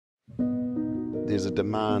There's a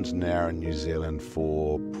demand now in New Zealand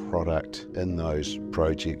for product in those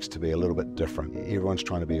projects to be a little bit different. Everyone's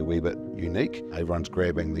trying to be a wee bit unique. Everyone's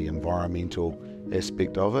grabbing the environmental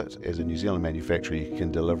aspect of it. As a New Zealand manufacturer, you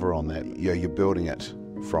can deliver on that. You're building it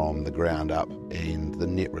from the ground up, and the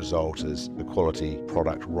net result is a quality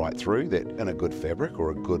product right through that in a good fabric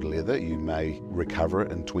or a good leather you may recover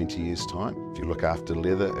it in 20 years time. If you look after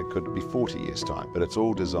leather, it could be 40 years time, but it's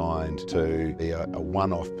all designed to be a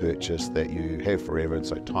one-off purchase that you have forever, and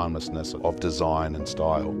so timelessness of design and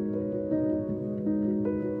style.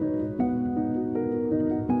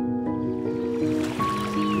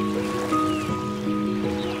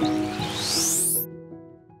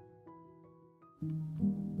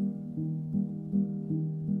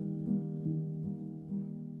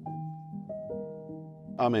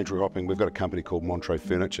 I'm Andrew Hopping. We've got a company called Montreux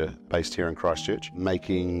Furniture based here in Christchurch,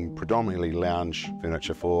 making predominantly lounge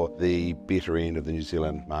furniture for the better end of the New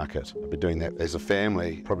Zealand market. I've been doing that as a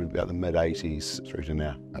family probably about the mid-80s through to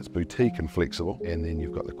now. It's boutique and flexible, and then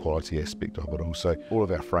you've got the quality aspect of it also. All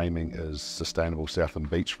of our framing is sustainable Southern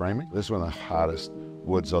beech framing. This is one of the hardest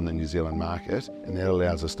woods on the New Zealand market, and that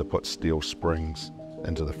allows us to put steel springs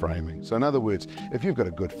into the framing. So in other words, if you've got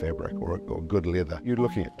a good fabric or good leather, you're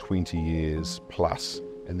looking at 20 years plus.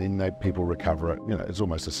 And then people recover it. You know, it's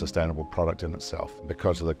almost a sustainable product in itself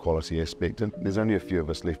because of the quality aspect. And there's only a few of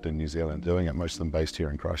us left in New Zealand doing it, most of them based here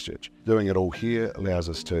in Christchurch. Doing it all here allows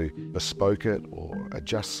us to bespoke it or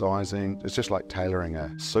adjust sizing. It's just like tailoring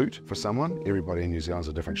a suit for someone. Everybody in New Zealand's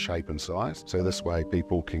a different shape and size. So this way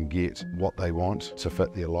people can get what they want to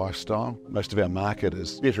fit their lifestyle. Most of our market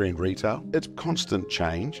is better end retail. It's constant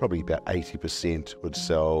change. Probably about 80% would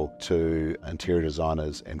sell to interior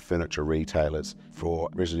designers and furniture retailers for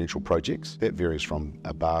residential projects. That varies from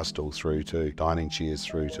a bar stool through to dining chairs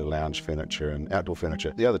through to lounge furniture and outdoor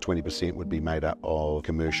furniture. The other 20% would be made up of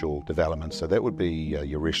commercial developments. So that would be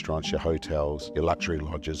your restaurants, your hotels, your luxury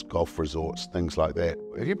lodges, golf resorts, things like that.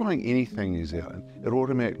 If you're buying anything New Zealand, it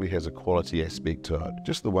automatically has a quality aspect to it.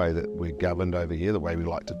 Just the way that we're governed over here, the way we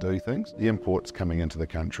like to do things. The imports coming into the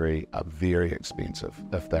country are very expensive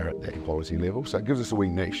if they're at that quality level. So it gives us a wee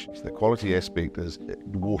niche. So the quality aspect it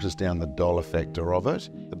waters down the dollar factor of it.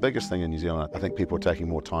 The biggest thing in New Zealand, I think people are taking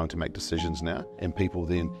more time to make decisions now, and people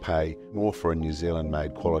then pay more for a New Zealand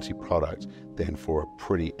made quality product than for a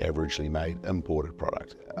pretty averagely made imported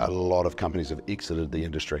product. A lot of companies have exited the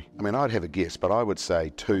industry. I mean, I'd have a guess, but I would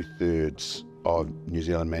say 2/3 of New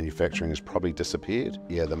Zealand manufacturing has probably disappeared.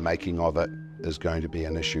 Yeah, the making of it is going to be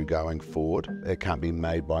an issue going forward. It can't be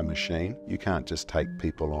made by machine. You can't just take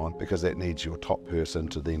people on because that needs your top person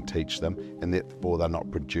to then teach them, and therefore they're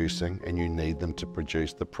not producing, and you need them to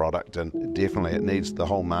produce the product. And definitely it needs the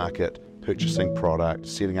whole market purchasing product,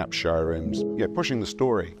 setting up showrooms, pushing the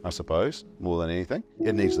story, I suppose, more than anything.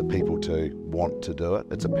 It needs the people to want to do it.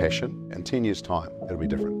 It's a passion. In 10 years' time, it'll be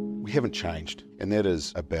different. We haven't changed, and that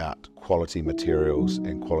is about quality materials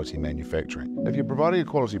and quality manufacturing. If you're providing a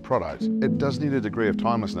quality product, it does need a degree of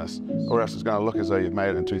timelessness, or else it's going to look as though you've made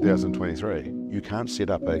it in 2023. You can't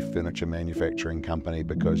set up a furniture manufacturing company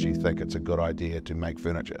because you think it's a good idea to make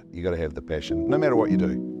furniture. You've got to have the passion, no matter what you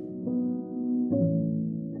do.